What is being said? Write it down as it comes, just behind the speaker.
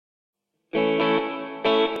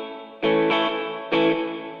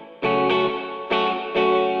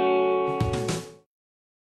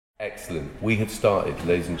Excellent. We have started,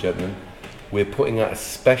 ladies and gentlemen. We're putting out a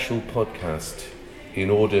special podcast in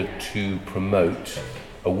order to promote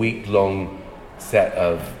a week-long set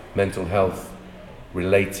of mental health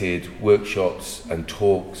related workshops and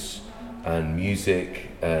talks and music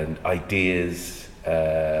and ideas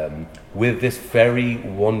with this very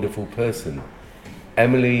wonderful person.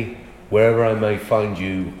 Emily, wherever I may find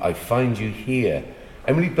you, I find you here.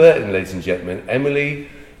 Emily Burton, ladies and gentlemen. Emily,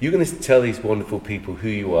 you're going to tell these wonderful people who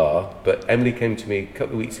you are, but Emily came to me a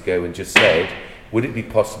couple of weeks ago and just said, would it be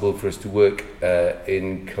possible for us to work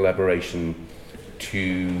in collaboration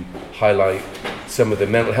to highlight some of the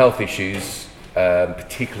mental health issues,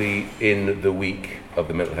 particularly in the week of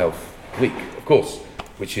the Mental Health Week, of course,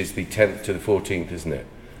 which is the 10th to the 14th, isn't it?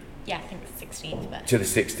 Yeah, I think it's 16th. But to the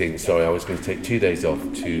 16th, sorry, I was going to take 2 days off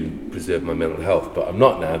to preserve my mental health, but I'm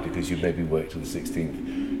not now because you've made me work till the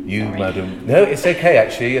 16th. You, sorry. Madam. No, it's okay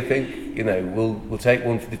actually. I think, we'll take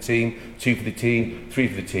 1 for the team, 2 for the team, 3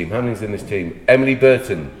 for the team. How many's in this team? Emily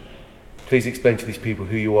Burton, please explain to these people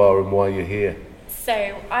who you are and why you're here. So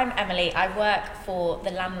I'm Emily. I work for the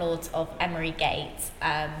landlords of Emery Gate,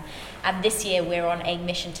 and this year we're on a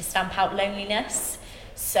mission to stamp out loneliness.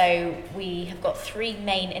 So we have got 3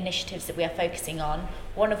 main initiatives that we are focusing on,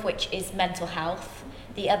 one of which is mental health,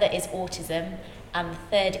 the other is autism, and the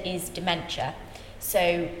third is dementia.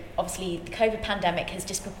 So obviously the COVID pandemic has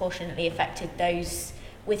disproportionately affected those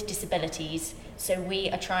with disabilities, so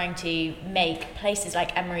we are trying to make places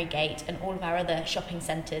like Emery Gate and all of our other shopping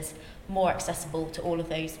centres more accessible to all of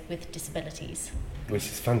those with disabilities. Which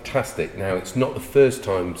is fantastic. Now, it's not the first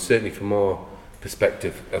time, certainly from our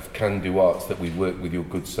perspective of Can Do Arts, that we've worked with your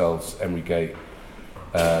good selves, Emery Gate,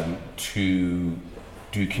 to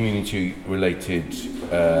do community-related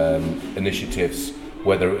initiatives,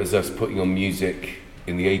 whether it was us putting on music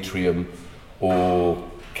in the atrium or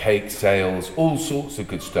cake sales, all sorts of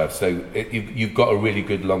good stuff. So you've got a really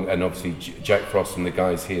good and obviously Jack Frost and the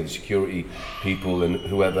guys here, the security people and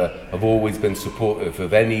whoever, have always been supportive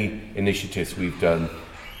of any initiatives we've done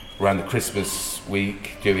around the Christmas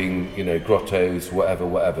week, doing, grottos,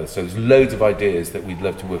 whatever. So there's loads of ideas that we'd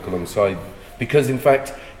love to work alongside, because in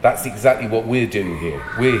fact, that's exactly what we're doing here.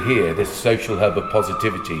 We're here, this social hub of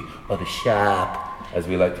positivity, or the S.H.O.P, as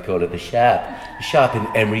we like to call it, the S.H.O.P in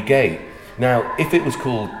Emery Gate. Now, if it was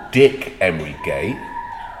called Dick Emery Gate,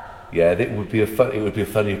 yeah, it would be a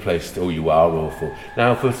funnier place. Oh, you are awful.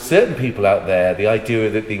 Now, for certain people out there, the idea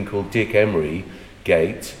of it being called Dick Emery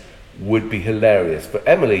Gate would be hilarious. But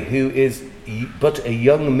Emily, who is but a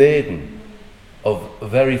young maiden of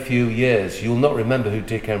very few years, you'll not remember who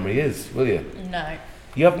Dick Emery is, will you? No.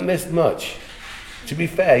 You haven't missed much. To be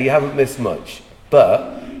fair, you haven't missed much.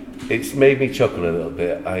 But it's made me chuckle a little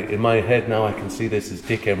bit. In my head now, I can see this as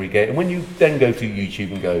Dick Emery Gate. And when you then go to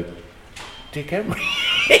YouTube and go, Dick Emery?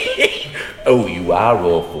 Oh, you are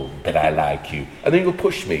awful, but I like you. And then you'll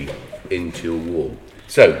push me into a wall.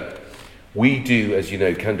 So, we do, as you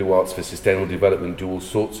know, Can Do Arts for Sustainable Development, do all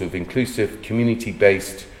sorts of inclusive,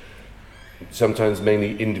 community-based, sometimes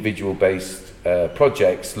mainly individual-based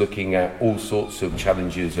projects, looking at all sorts of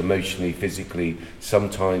challenges, emotionally, physically,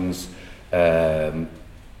 sometimes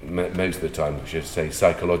most of the time, I should say,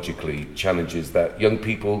 psychologically, challenges that young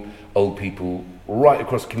people, old people, right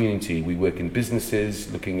across the community. We work in businesses,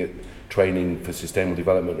 looking at training for sustainable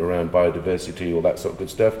development around biodiversity, all that sort of good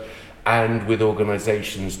stuff, and with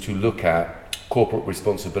organisations to look at corporate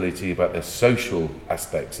responsibility about their social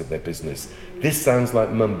aspects of their business. This sounds like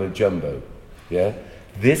mumbo jumbo, yeah?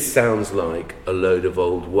 This sounds like a load of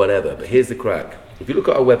old whatever, but here's the crack. If you look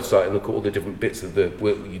at our website and look at all the different bits of the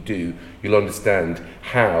work that you do, you'll understand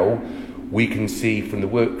how we can see from the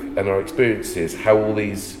work and our experiences how all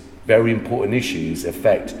these very important issues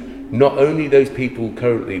affect not only those people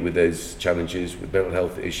currently with those challenges, with mental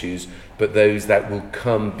health issues, but those that will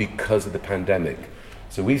come because of the pandemic.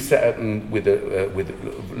 So we've set up with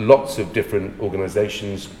lots of different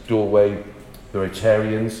organisations, Doorway, the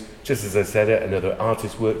Rotarians, just as I said it, another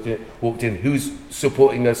artist walked in, who's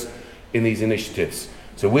supporting us in these initiatives.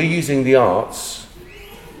 So we're using the arts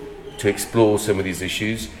to explore some of these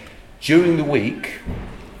issues. During the week,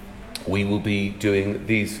 we will be doing,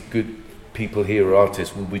 these good people here,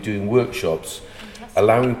 artists, will be doing workshops,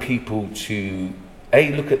 allowing people to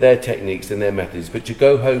look at their techniques and their methods, but to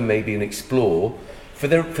go home maybe and explore.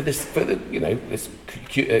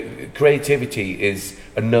 Creativity is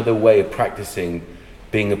another way of practicing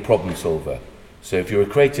being a problem solver. So if you're a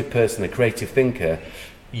creative person, a creative thinker,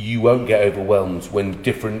 you won't get overwhelmed when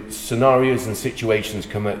different scenarios and situations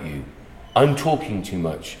come at you. I'm talking too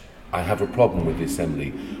much. I have a problem with this,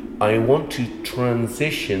 Emily. I want to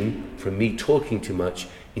transition from me talking too much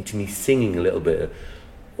into me singing a little bit.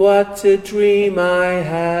 What a dream I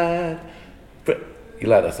had. You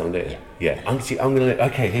like that song, don't you? Yeah.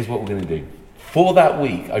 Okay, here's what we're going to do. For that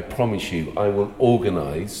week, I promise you, I will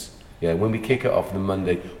organise, when we kick it off on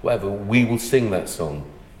Monday, whatever, we will sing that song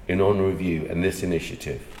in honour of you and this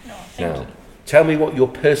initiative. Oh, thank you. Tell me what your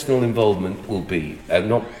personal involvement will be, and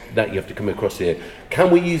not that you have to come across here. Can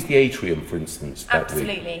we use the atrium, for instance, that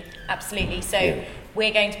week? Absolutely. So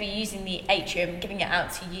we're going to be using the atrium, giving it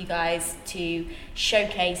out to you guys to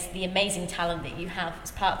showcase the amazing talent that you have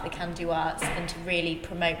as part of the Can Do Arts and to really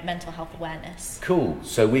promote mental health awareness. Cool.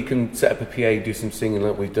 So we can set up a PA, do some singing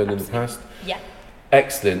like we've done in the past? Yeah.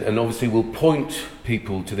 Excellent. And obviously we'll point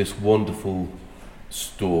people to this wonderful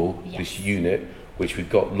stall, this unit, which we've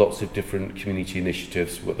got lots of different community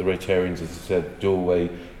initiatives. We've got the Rotarians, as I said, Doorway,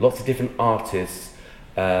 lots of different artists.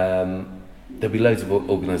 There'll be loads of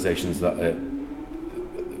organisations that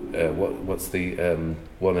what's the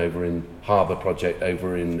one over in Harbour Project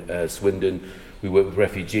over in Swindon. We work with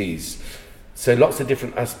refugees. So lots of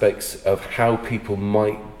different aspects of how people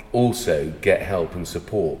might also get help and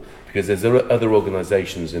support, because there's other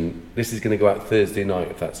organisations, and this is going to go out Thursday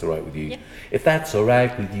night, if that's all right with you. Yeah. If that's all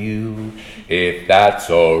right with you, if that's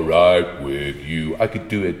all right with you. I could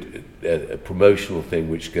do a promotional thing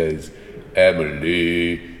which goes,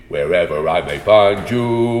 Emily, wherever I may find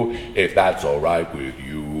you, if that's all right with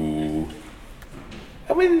you.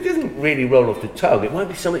 I mean, it doesn't really roll off the tongue. It might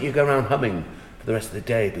be something you go around humming for the rest of the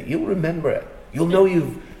day, but you'll remember it. You'll know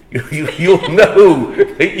you'll know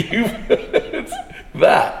that you've heard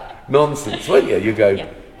that nonsense, won't you? You go,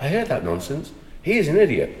 I heard that nonsense. He is an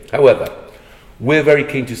idiot. However, we're very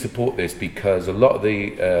keen to support this because a lot of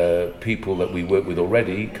the people that we work with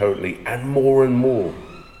already, currently, and more on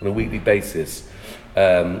a weekly basis,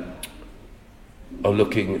 are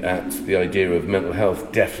looking at the idea of mental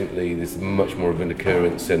health. Definitely, there's much more of an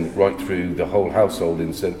occurrence, and right through the whole household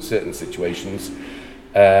in certain situations.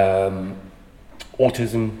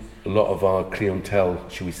 Autism, a lot of our clientele,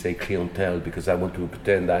 should we say clientele, because I want to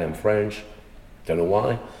pretend I am French. Don't know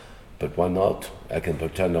why, but why not? I can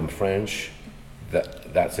pretend I'm French.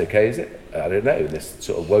 That's okay, is it? I don't know. In this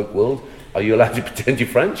sort of woke world, are you allowed to pretend you're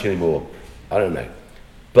French anymore? I don't know.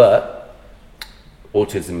 But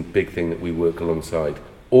autism, big thing that we work alongside.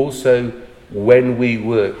 Also, when we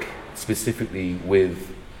work specifically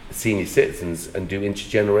with senior citizens and do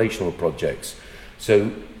intergenerational projects,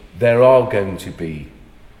 so there are going to be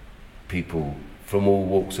people from all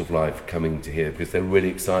walks of life coming to here because they're really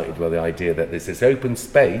excited by the idea that there's this open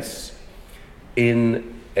space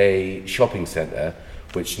in a shopping centre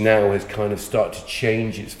which now has kind of started to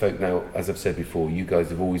change its folk. Now, as I've said before, you guys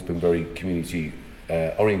have always been very community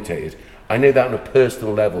orientated. I know that on a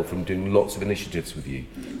personal level from doing lots of initiatives with you.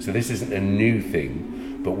 So this isn't a new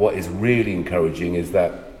thing, but what is really encouraging is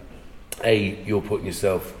that you're putting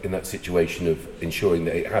yourself in that situation of ensuring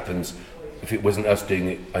that it happens. If it wasn't us doing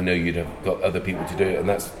it, I know you'd have got other people to do it, and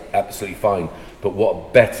that's absolutely fine. But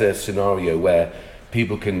what better scenario where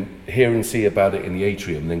people can hear and see about it in the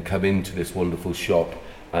atrium, then come into this wonderful shop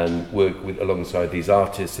and work alongside these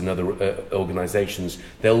artists and other organisations.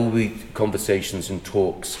 There will be conversations and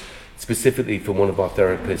talks specifically from one of our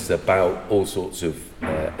therapists about all sorts of,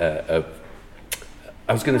 I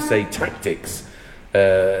was going to say tactics,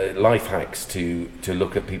 life hacks to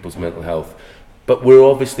look at people's mental health. But we're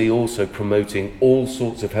obviously also promoting all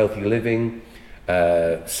sorts of healthy living,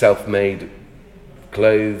 self-made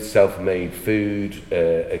clothes, self-made food,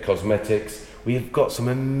 cosmetics. We've got some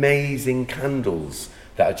amazing candles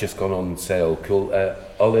that have just gone on sale. Called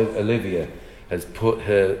Olivia has put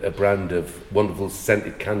a brand of wonderful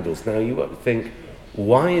scented candles. Now you got to think,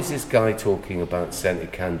 why is this guy talking about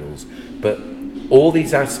scented candles? But all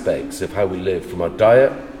these aspects of how we live, from our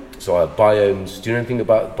diet, so our biomes. Do you know anything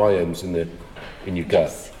about biomes in your gut?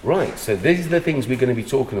 Yes. Right. So these are the things we're going to be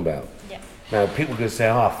talking about. Yeah. Now people are going to say,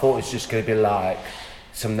 I thought it's just going to be like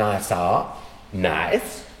some nice art.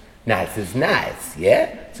 Nice is nice,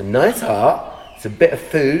 yeah? Some nice art, some bit of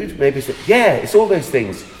food, maybe some, it's all those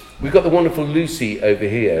things. We've got the wonderful Lucy over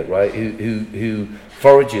here, right, who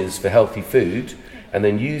forages for healthy food and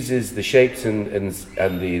then uses the shapes and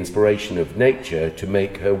the inspiration of nature to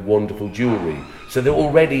make her wonderful jewellery. So they're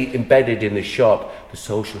already embedded in the shop, the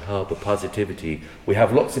social help, the positivity. We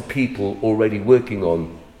have lots of people already working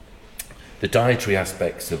on the dietary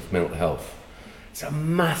aspects of mental health. It's a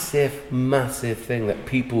massive, massive thing that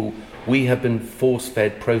we have been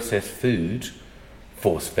force-fed processed food.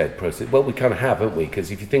 Well, we kind of have, haven't we? Because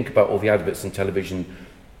if you think about all the adverts on television,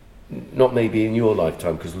 not maybe in your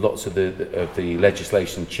lifetime, because lots of the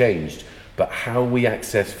legislation changed, but how we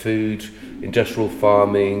access food, industrial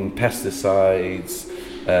farming, pesticides,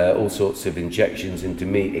 all sorts of injections into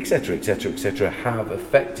meat, etc., etc., etc., have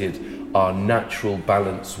affected our natural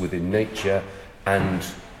balance within nature and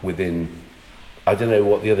within, I don't know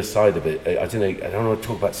what the other side of it, I don't want to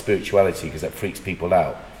talk about spirituality because that freaks people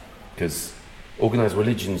out, because organised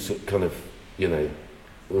religions kind of, that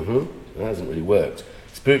hasn't really worked.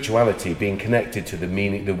 Spirituality, being connected to the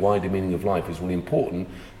meaning, the wider meaning of life, is really important,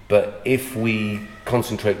 but if we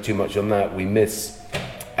concentrate too much on that, we miss,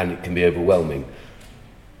 and it can be overwhelming.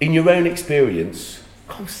 In your own experience,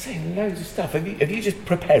 I'm saying loads of stuff. Have you just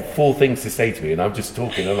prepared 4 things to say to me, and I'm just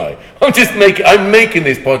talking, aren't I? I'm making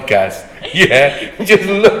this podcast. Yeah, just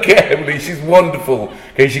look at Emily. She's wonderful.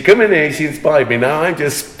 Okay, she come in here, she inspired me. Now I'm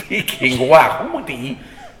just speaking. Wow, I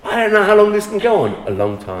don't know how long this can go on. A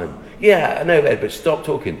long time. Yeah, I know, Ed, but stop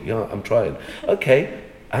talking. Yeah, I'm trying. Okay,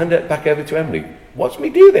 hand it back over to Emily. Watch me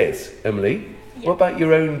do this, Emily. Yeah. What about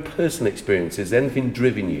your own personal experiences? Anything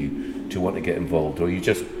driven you to want to get involved, or are you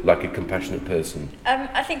just like a compassionate person?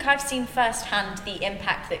 I think I've seen firsthand the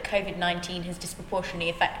impact that COVID-19 has disproportionately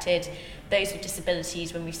affected those with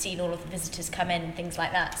disabilities when we've seen all of the visitors come in and things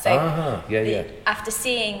like that. So after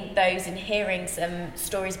seeing those and hearing some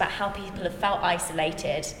stories about how people have felt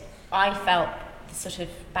isolated, I felt sort of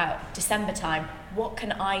about December time, what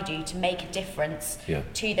can I do to make a difference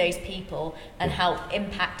to those people and help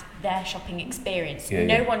impact their shopping experience?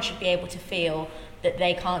 No one should be able to feel that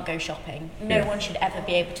they can't go shopping. No one should ever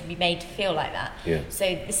be able to be made to feel like that. So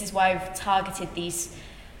this is why I've targeted these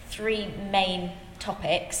 3 main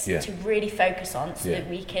topics to really focus on, so that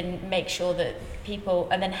we can make sure that people,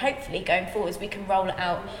 and then hopefully going forwards we can roll it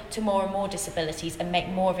out to more and more disabilities and make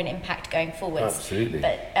more of an impact going forwards. Absolutely.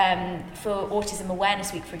 But for Autism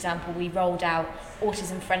Awareness Week, for example, we rolled out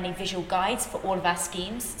autism friendly visual guides for all of our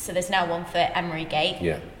schemes. So there's now one for Emery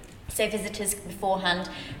Gate. So visitors beforehand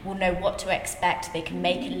will know what to expect. They can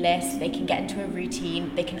make a list, they can get into a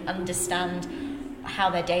routine, they can understand how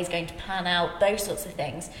their day is going to plan out, those sorts of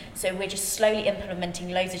things. So we're just slowly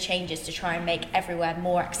implementing loads of changes to try and make everywhere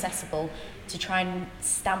more accessible, to try and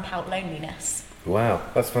stamp out loneliness. Wow,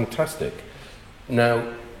 that's fantastic.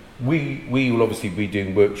 Now, we will obviously be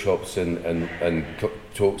doing workshops and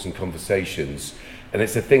talks and conversations, and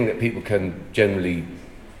it's a thing that people can generally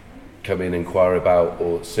come in, inquire about,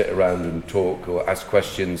 or sit around and talk or ask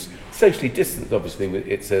questions. Socially distanced, obviously,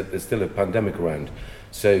 there's still a pandemic around,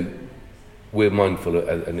 so we're mindful,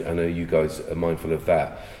 and I know you guys are mindful of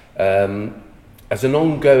that. As an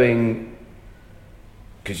ongoing,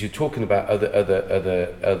 because you're talking about other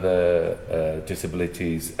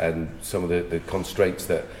disabilities and some of the constraints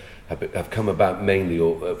that have come about mainly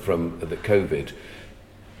from the COVID.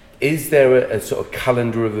 Is there a sort of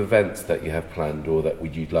calendar of events that you have planned or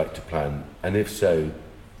that you'd like to plan? And if so,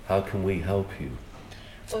 how can we help you?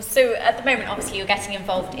 Well, so at the moment, obviously, you're getting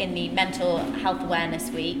involved in the Mental Health Awareness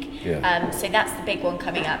Week. So that's the big one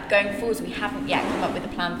coming up. Going forwards, we haven't yet come up with a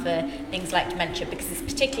plan for things like dementia, because it's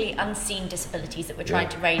particularly unseen disabilities that we're trying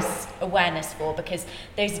to raise awareness for, because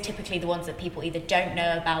those are typically the ones that people either don't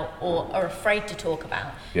know about or are afraid to talk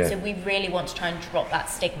about. So we really want to try and drop that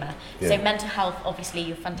stigma. So mental health, obviously,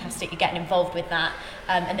 you're fantastic. You're getting involved with that.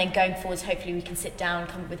 And then going forwards, hopefully we can sit down and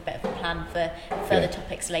come up with a bit of a plan for further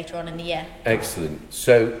topics later on in the year. Excellent.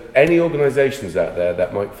 So any organisations out there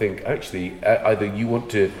that might think, actually, either you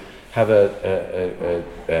want to have a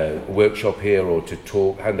workshop here or to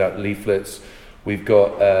talk, hand out leaflets. We've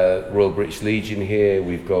got Royal British Legion here.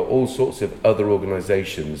 We've got all sorts of other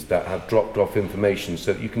organisations that have dropped off information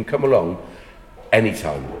so that you can come along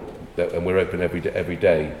anytime. And we're open every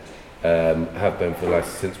day. Have been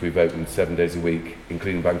since we've opened 7 days a week,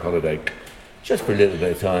 including bank holiday, just for a little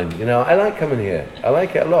bit of time. I like coming here. I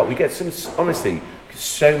like it a lot. We get honestly,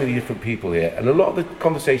 so many different people here, and a lot of the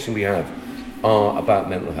conversation we have are about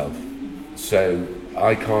mental health. So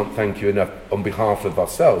I can't thank you enough on behalf of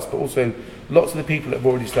ourselves, but also lots of the people that have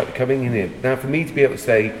already started coming in here. Now, for me to be able to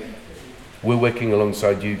say, we're working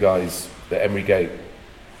alongside you guys, the Emery Gate,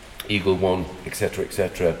 Eagle One,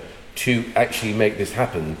 etc., to actually make this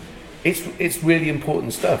happen, it's really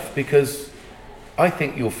important stuff, because I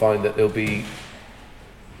think you'll find that there'll be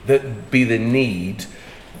the need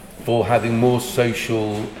for having more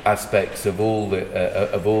social aspects of all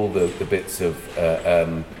the bits of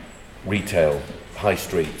retail, high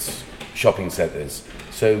streets, shopping centres.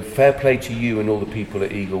 So fair play to you and all the people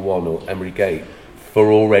at Eagle One or Emery Gate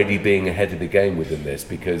for already being ahead of the game within this,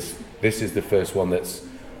 because this is the first one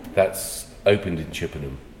that's opened in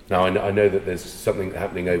Chippenham. Now, I know that there's something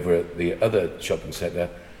happening over at the other shopping centre,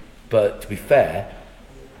 but to be fair,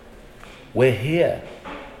 we're here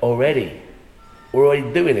already. We're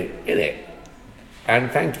already doing it, innit?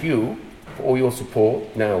 And thank you for all your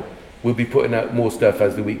support. Now, We'll be putting out more stuff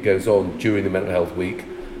as the week goes on during the Mental Health Week.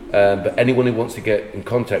 But anyone who wants to get in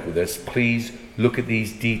contact with us, please look at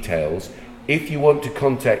these details. If you want to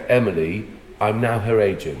contact Emily, I'm now her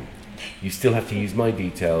agent. You still have to use my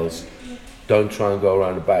details. Don't try and go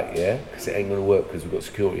around the back, yeah? Because it ain't going to work because we've got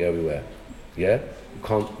security everywhere. Yeah? You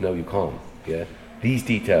can't. No, you can't. Yeah? These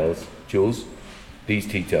details, Jules, these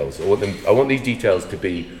details. I want these details to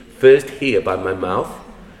be first here by my mouth,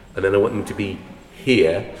 and then I want them to be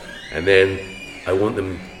here, and then I want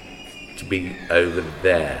them to be over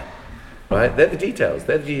there. Right? They're the details.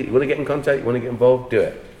 You want to get in contact, you want to get involved, do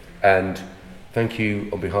it. And thank you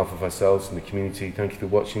on behalf of ourselves and the community. Thank you for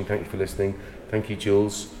watching. Thank you for listening. Thank you,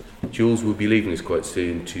 Jules. Jules will be leaving us quite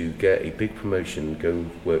soon to get a big promotion and go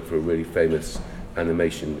and work for a really famous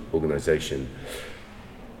animation organisation.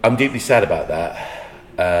 I'm deeply sad about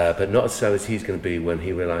that, but not as sad as he's going to be when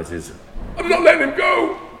he realises I'm not letting him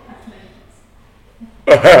go.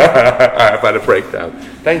 I've had a breakdown.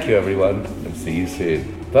 Thank you, everyone, and see you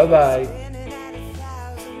soon. Bye-bye.